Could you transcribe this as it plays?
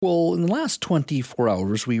Well, in the last 24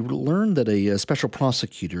 hours, we learned that a special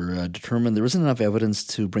prosecutor determined there isn't enough evidence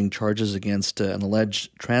to bring charges against an alleged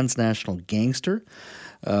transnational gangster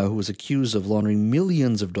who was accused of laundering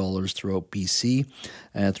millions of dollars throughout BC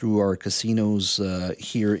through our casinos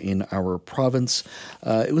here in our province.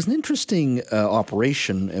 It was an interesting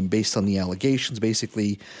operation based on the allegations.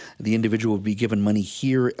 Basically, the individual would be given money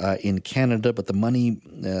here in Canada, but the money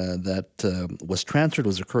that was transferred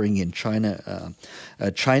was occurring in China,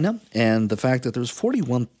 and the fact that there's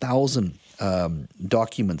 41,000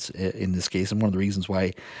 documents in this case, and one of the reasons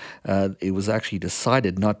why it was actually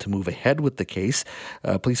decided not to move ahead with the case.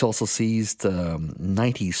 Police also seized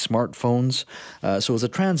 90 smartphones. So it was a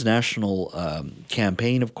transnational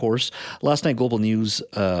campaign, of course. Last night, Global News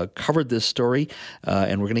covered this story,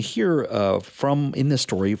 and we're going to hear in this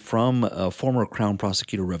story from former Crown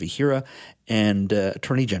Prosecutor Ravi Hira and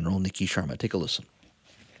Attorney General Nikki Sharma. Take a listen.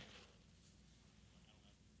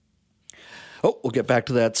 Oh, we'll get back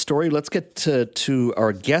to that story. Let's get to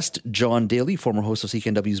our guest, John Daly, former host of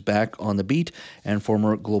CKNW's Back on the Beat and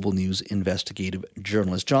former Global News investigative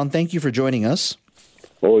journalist. John, thank you for joining us.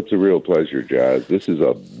 Oh, it's a real pleasure, Jazz. This is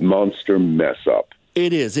a monster mess up.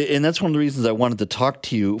 It is, and that's one of the reasons I wanted to talk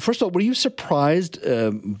to you. First of all, were you surprised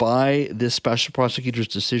by this special prosecutor's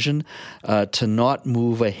decision to not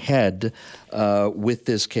move ahead with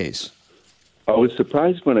this case? I was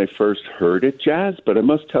surprised when I first heard it, Jazz, but I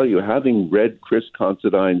must tell you, having read Chris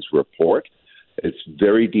Considine's report, it's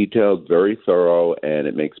very detailed, very thorough, and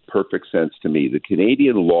it makes perfect sense to me. The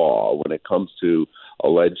Canadian law, when it comes to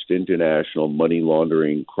alleged international money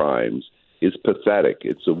laundering crimes, is pathetic.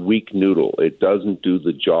 It's a weak noodle. It doesn't do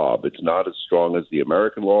the job. It's not as strong as the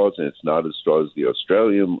American laws, and it's not as strong as the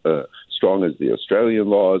Australian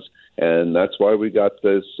laws, and that's why we got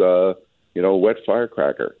this wet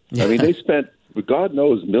firecracker. I mean, they spent, God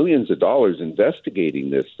knows, millions of dollars investigating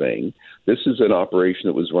this thing. This is an operation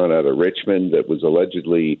that was run out of Richmond that was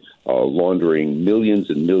allegedly laundering millions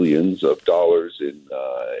and millions of dollars in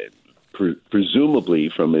presumably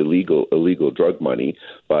from illegal drug money,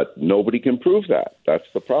 but nobody can prove that. That's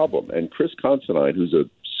the problem. And Chris Considine, who's a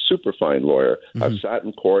super fine lawyer, I've sat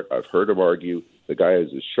in court, I've heard him argue. The guy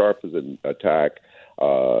is as sharp as an attack.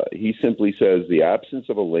 He simply says the absence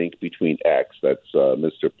of a link between X, that's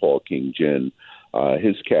Mr. Paul King Jin,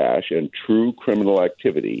 his cash, and true criminal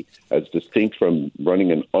activity, as distinct from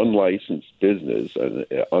running an unlicensed business, an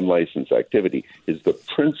unlicensed activity, is the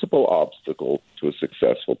principal obstacle to a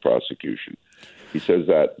successful prosecution. He says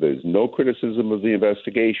that there's no criticism of the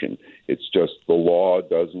investigation. It's just the law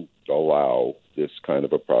doesn't allow this kind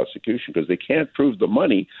of a prosecution because they can't prove the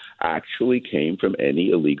money actually came from any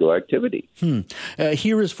illegal activity.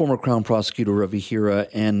 Here is former Crown Prosecutor Ravi Hira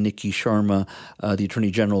and Nikki Sharma, the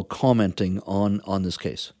Attorney General, commenting on this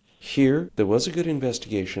case. Here, there was a good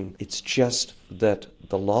investigation. It's just that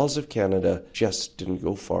the laws of Canada just didn't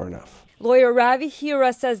go far enough. Lawyer Ravi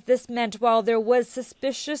Hira says this meant while there was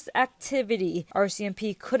suspicious activity,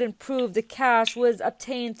 RCMP couldn't prove the cash was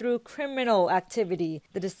obtained through criminal activity.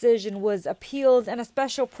 The decision was appealed and a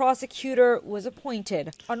special prosecutor was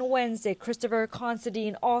appointed. On Wednesday, Christopher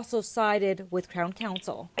Considine also sided with Crown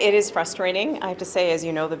Counsel. It is frustrating. I have to say, as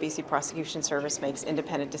you know, the BC Prosecution Service makes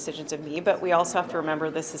independent decisions of me, but we also have to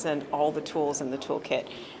remember this isn't all the tools in the toolkit.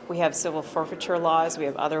 We have civil forfeiture laws, we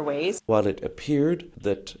have other ways. While it appeared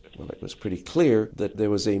that, it was pretty clear that there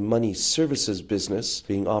was a money services business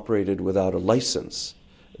being operated without a license,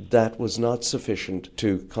 that was not sufficient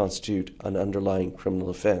to constitute an underlying criminal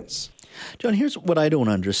offense. John, here's what I don't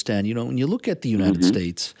understand. When you look at the United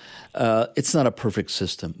States, it's not a perfect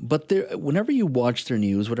system. But whenever you watch their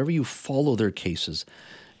news, whenever you follow their cases,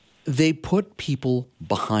 they put people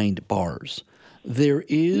behind bars. There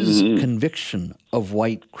is conviction of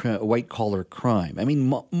white-collar crime. I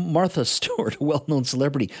mean, Martha Stewart, a well-known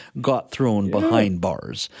celebrity, got thrown behind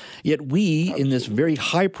bars. Yet we, in this very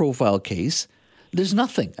high-profile case, there's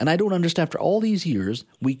nothing. And I don't understand. After all these years,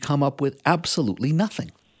 we come up with absolutely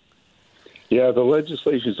nothing. Yeah, the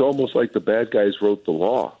legislation is almost like the bad guys wrote the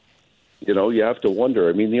law. You have to wonder.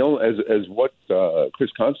 I mean, the only, as what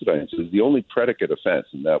Chris Considine says, the only predicate offense,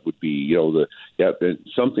 and that would be,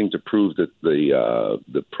 something to prove that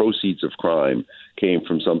the proceeds of crime came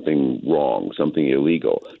from something wrong, something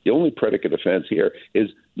illegal. The only predicate offense here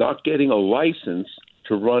is not getting a license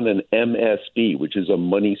to run an MSB, which is a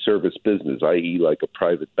money service business, i.e., like a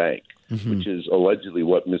private bank, which is allegedly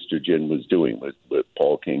what Mr. Jin was doing with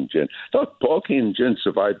Paul King Jin. Paul King Jin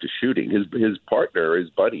survived a shooting. His partner,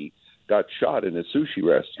 his buddy, got shot in a sushi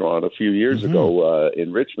restaurant a few years ago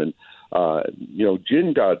in Richmond.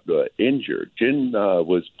 Jin got injured. Jin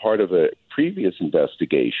was part of a previous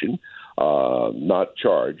investigation not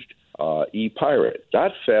charged, e-pirate.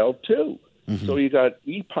 That failed too. So you got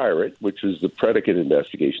e-pirate, which was the predicate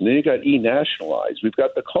investigation. Then you got e-nationalize. We've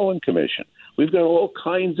got the Cohen Commission. We've got all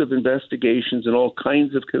kinds of investigations and all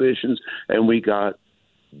kinds of commissions, and we got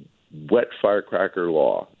wet firecracker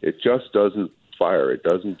law. It just doesn't fire. It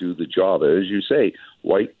doesn't do the job. As you say,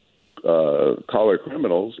 white collar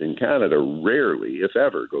criminals in Canada rarely, if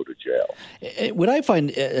ever, go to jail. What I find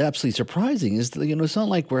absolutely surprising is that, it's not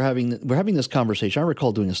like we're having this conversation. I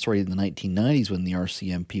recall doing a story in the 1990s when the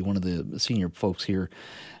RCMP, one of the senior folks here,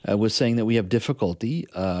 was saying that we have difficulty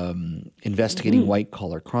investigating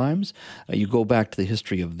white-collar crimes. You go back to the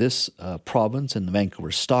history of this province and the Vancouver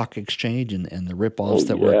Stock Exchange and the rip-offs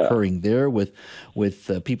that were occurring there with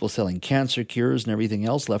people selling cancer cures and everything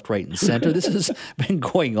else left, right, and center. This has been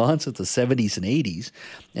going on since the 70s and 80s,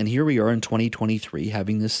 and here we are in 2023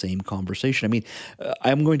 having this same conversation. I mean,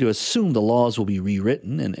 I'm going to assume the laws will be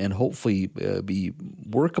rewritten and hopefully be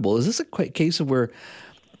workable. Is this a case of where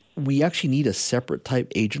we actually need a separate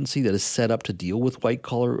type agency that is set up to deal with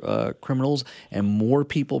white-collar criminals and more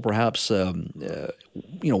people perhaps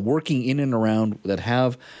working in and around that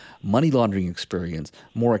have money laundering experience,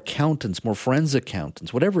 more accountants, more forensic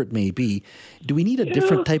accountants, whatever it may be? Do we need a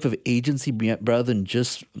different type of agency rather than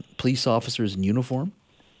just police officers in uniform?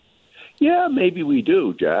 Yeah, maybe we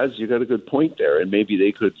do, Jazz. You got a good point there, and maybe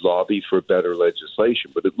they could lobby for better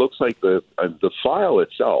legislation. But it looks like the file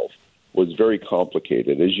itself was very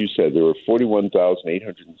complicated. As you said, there were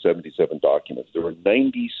 41,877 documents. There were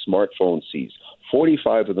 90 smartphone seized.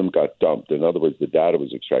 45 of them got dumped. In other words, the data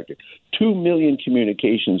was extracted. 2 million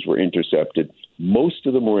communications were intercepted. Most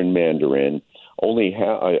of them were in Mandarin. Only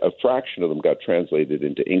a fraction of them got translated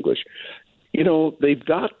into English. They've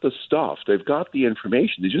got the stuff. They've got the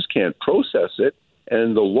information. They just can't process it.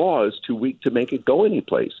 And the law is too weak to make it go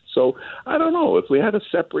anyplace. So I don't know. If we had a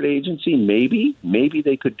separate agency, maybe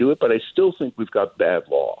they could do it. But I still think we've got bad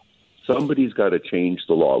law. Somebody's got to change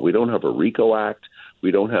the law. We don't have a RICO Act.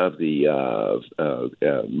 We don't have the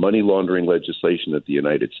money laundering legislation that the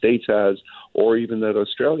United States has, or even that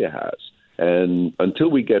Australia has. And until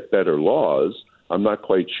we get better laws, I'm not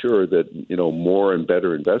quite sure that, more and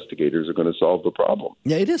better investigators are going to solve the problem.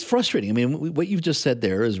 Yeah, it is frustrating. I mean, what you've just said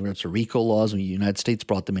there is it's RICO laws. When the United States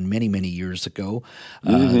brought them in many, many years ago.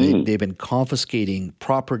 They've been confiscating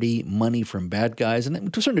property, money from bad guys.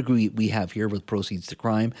 And to a certain degree, we have here with proceeds to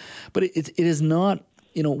crime. But it is not,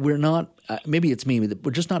 we're not, maybe it's me, but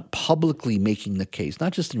we're just not publicly making the case,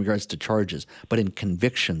 not just in regards to charges, but in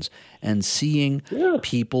convictions and seeing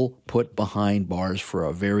people put behind bars for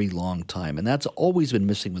a very long time. And that's always been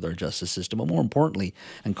missing with our justice system. But more importantly,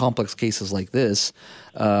 in complex cases like this,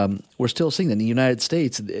 we're still seeing that in the United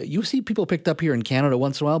States. You see people picked up here in Canada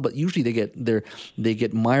once in a while, but usually they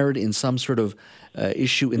get mired in some sort of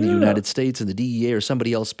issue in the United States, and the DEA or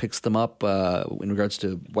somebody else picks them up in regards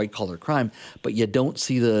to white-collar crime. But you don't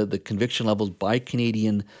see the conviction levels by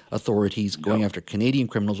Canadian authorities going after Canadian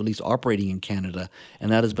criminals, at least operating in Canada,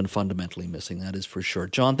 and that has been fundamentally missing. That is for sure.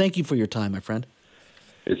 John, thank you for your time, my friend.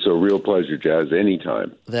 It's a real pleasure, Jazz,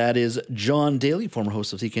 anytime. That is John Daly, former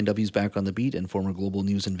host of CKNW's Back on the Beat and former Global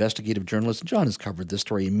News investigative journalist. John has covered this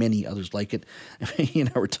story and many others like it. He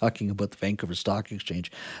and I were talking about the Vancouver Stock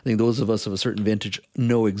Exchange. I think those of us of a certain vintage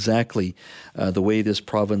know exactly the way this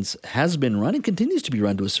province has been run and continues to be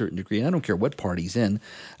run to a certain degree. And I don't care what party's in.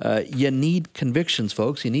 You need convictions,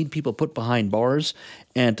 folks. You need people put behind bars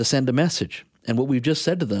and to send a message. And what we've just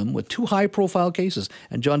said to them with two high-profile cases,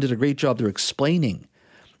 and John did a great job there explaining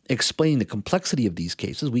the complexity of these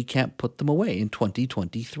cases, we can't put them away in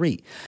 2023.